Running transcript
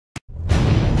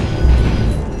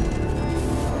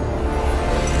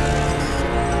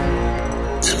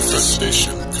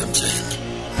Infestation contained.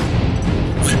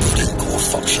 Rebooting core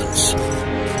functions.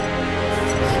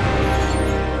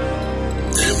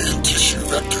 Alien tissue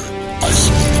vector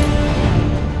isolated.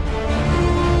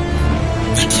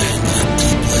 Retain at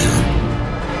deep layer.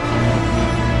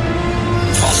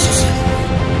 Processing.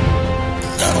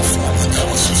 Nanoform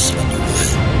analysis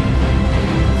underway.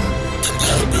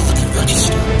 Compatibility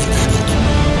register enabled.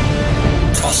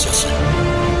 Processing.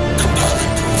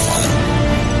 Compiling profile.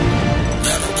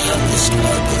 Nano-catalyst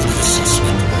reliability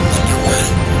assessment underway.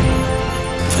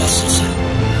 Processing.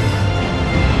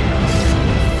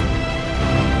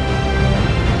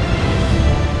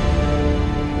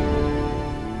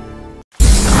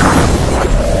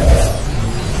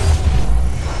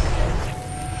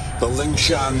 The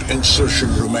Lingshan insertion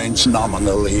remains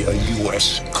nominally a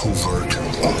U.S. covert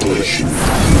operation.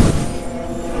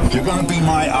 You're gonna be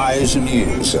my eyes and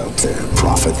ears out there,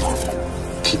 Prophet.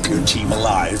 Keep your team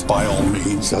alive by all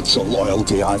means. That's a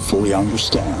loyalty I fully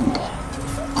understand.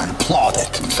 I applaud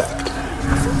it, in fact.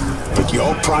 But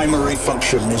your primary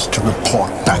function is to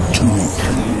report back to me.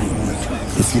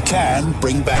 If you can,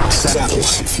 bring back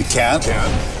Crysis. If you can't,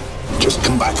 just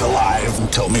come back alive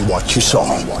and tell me what you saw.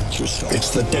 It's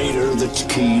the data that's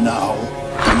key now.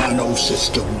 The nano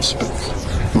systems.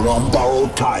 We're on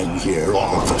borrowed time here,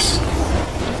 all of us.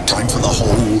 Time for the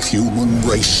whole human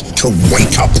race to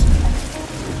wake up.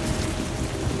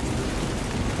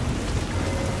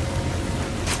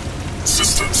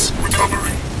 Systems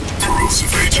recovery.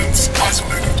 Corrosive agents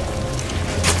isolated.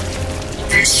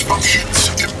 Base functions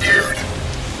impaired.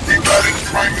 Rerouting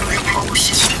primary power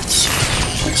systems.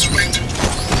 Please wait.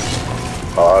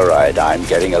 All right, I'm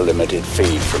getting a limited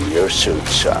feed from your suit,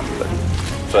 son, but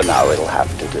for now it'll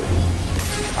have to do.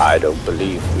 I don't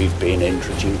believe we've been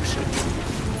introduced.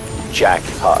 Jack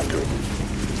Hargrave,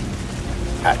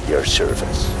 at your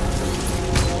service.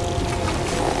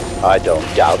 I don't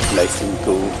doubt Nathan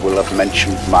Gould will have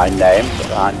mentioned my name,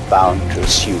 but I'm bound to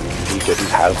assume he didn't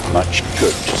have much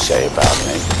good to say about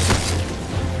me.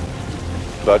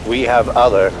 But we have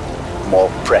other, more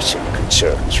pressing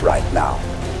concerns right now.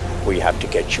 We have to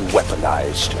get you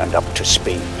weaponized and up to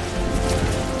speed.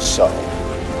 So,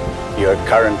 you're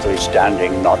currently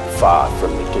standing not far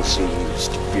from the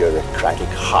diseased, bureaucratic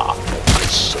heart of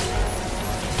this city.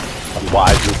 And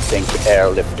while you think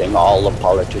airlifting all the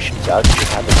politicians out should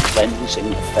have a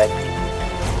cleansing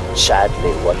effect,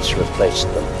 sadly what's replaced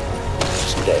them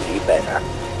isn't any better.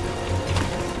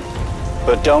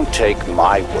 But don't take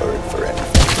my word for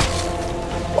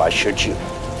anything. Why should you?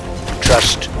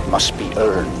 Trust must be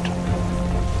earned.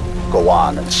 Go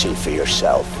on and see for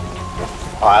yourself.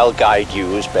 I'll guide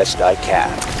you as best I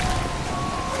can.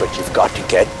 But you've got to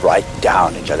get right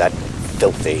down into that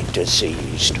filthy,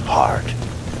 diseased heart.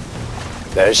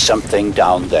 There's something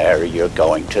down there you're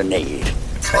going to need.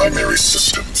 Primary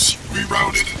systems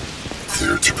rerouted.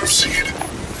 Clear to proceed.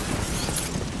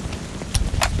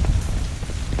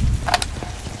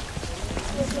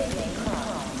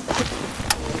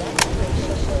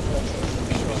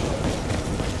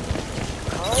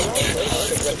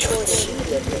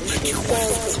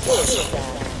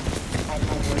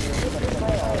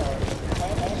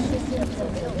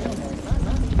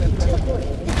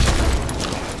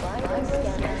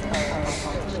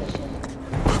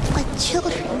 My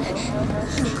children.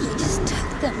 You just took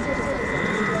them.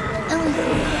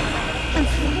 I'm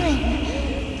fine.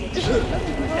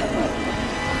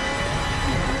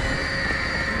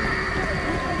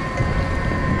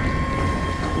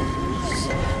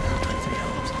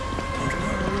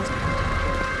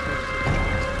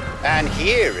 And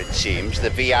here, it seems, the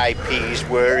VIPs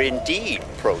were indeed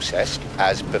processed,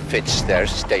 as befits their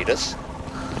status.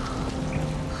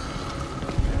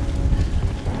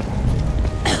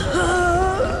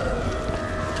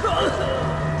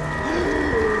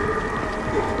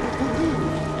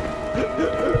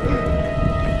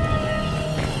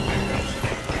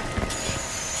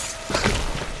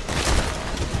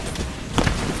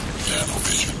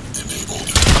 Nanovision enabled.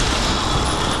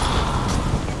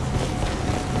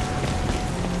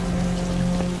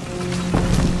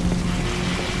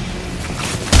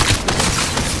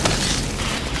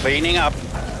 Cleaning up.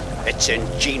 It's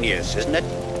ingenious, isn't it?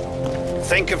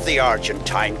 Think of the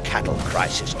Argentine cattle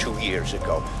crisis 2 years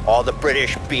ago, or the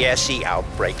British BSE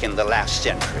outbreak in the last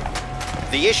century.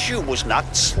 The issue was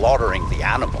not slaughtering the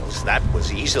animals, that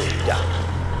was easily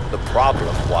done. The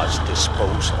problem was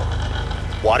disposal.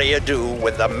 What do you do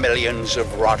with the millions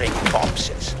of rotting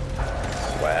corpses?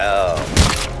 Well,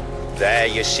 there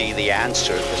you see the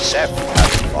answer the Ceph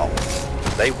has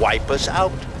involved. They wipe us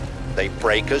out. They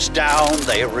break us down.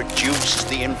 They reduce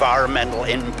the environmental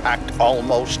impact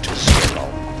almost to zero.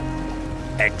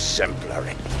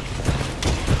 exemplary.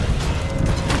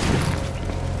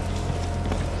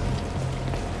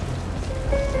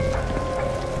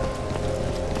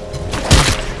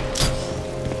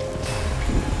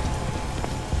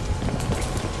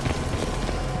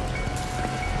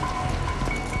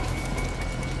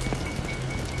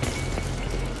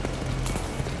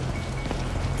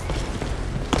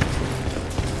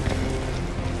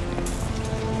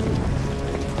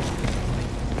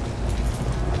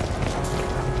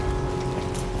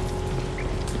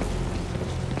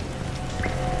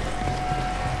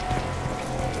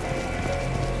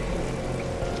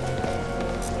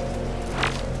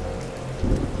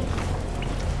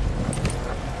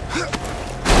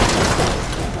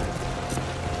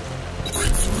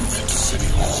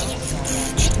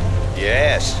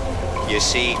 Yes, you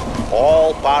see,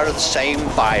 all part of the same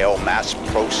biomass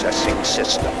processing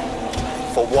system.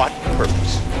 For what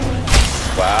purpose?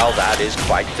 Well, that is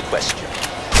quite the question.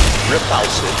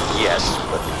 Repulsive, yes,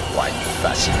 but quite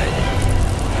fascinating.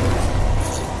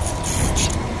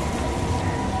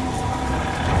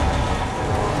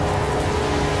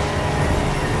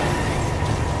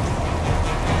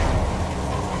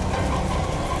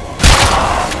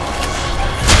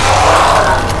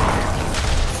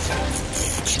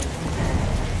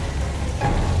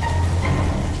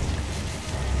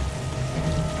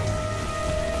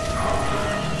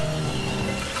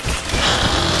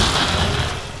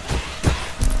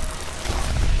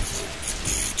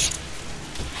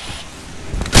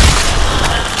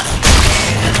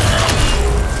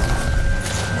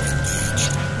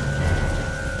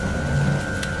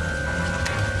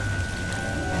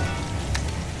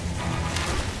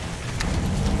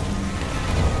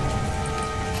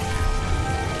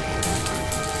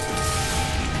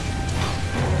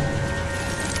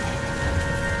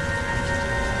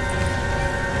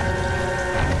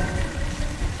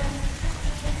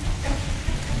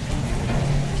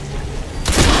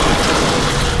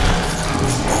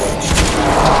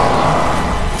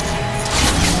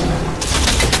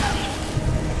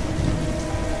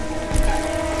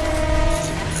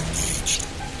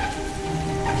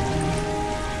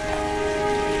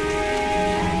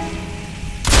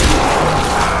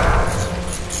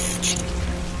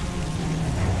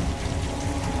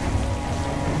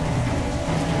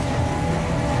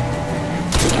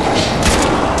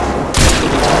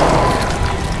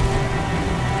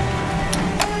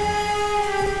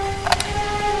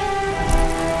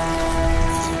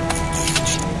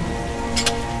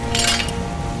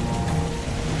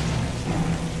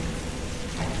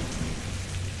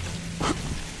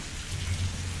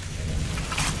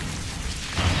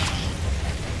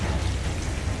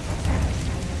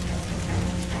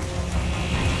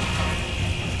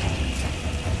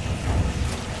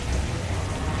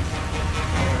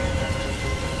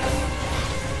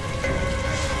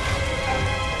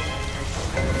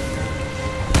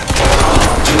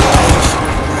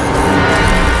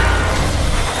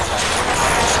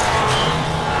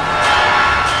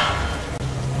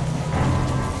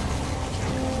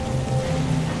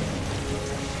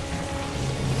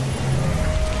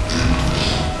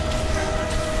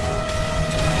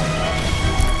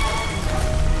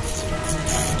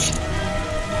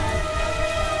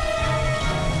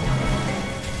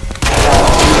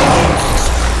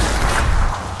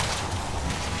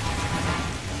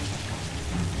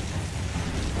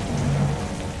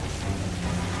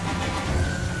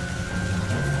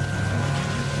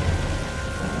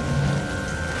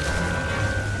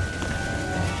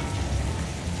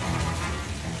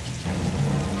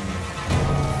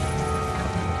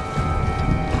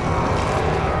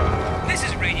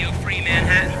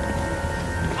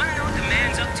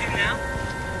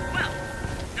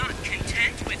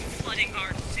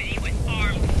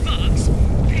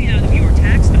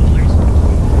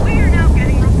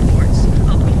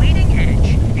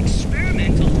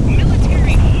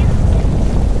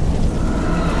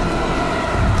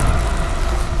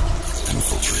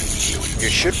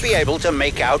 Should be able to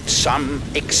make out some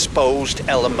exposed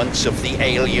elements of the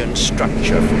alien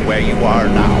structure from where you are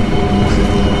now.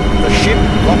 The ship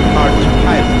Lockhart's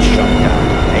pilot shut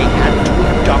down. They had to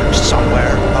have docked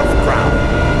somewhere above ground.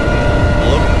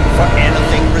 Look for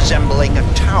anything resembling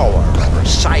a tower or a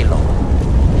silo.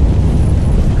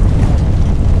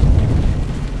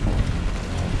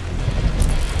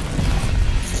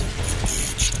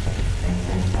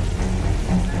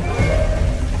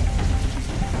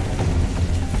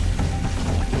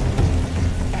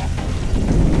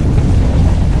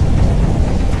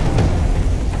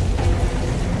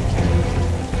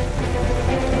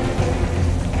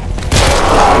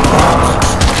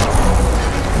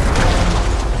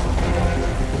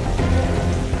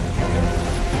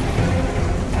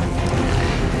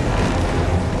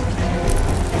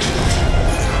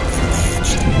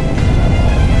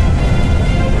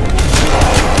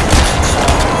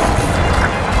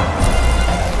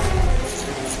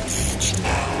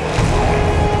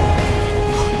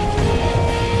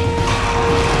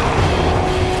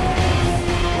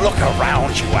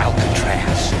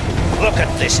 Look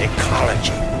at this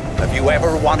ecology. Have you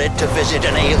ever wanted to visit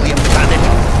an alien planet?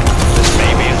 This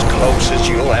may be as close as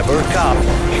you'll ever come.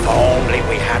 If only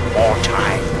we had more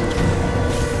time.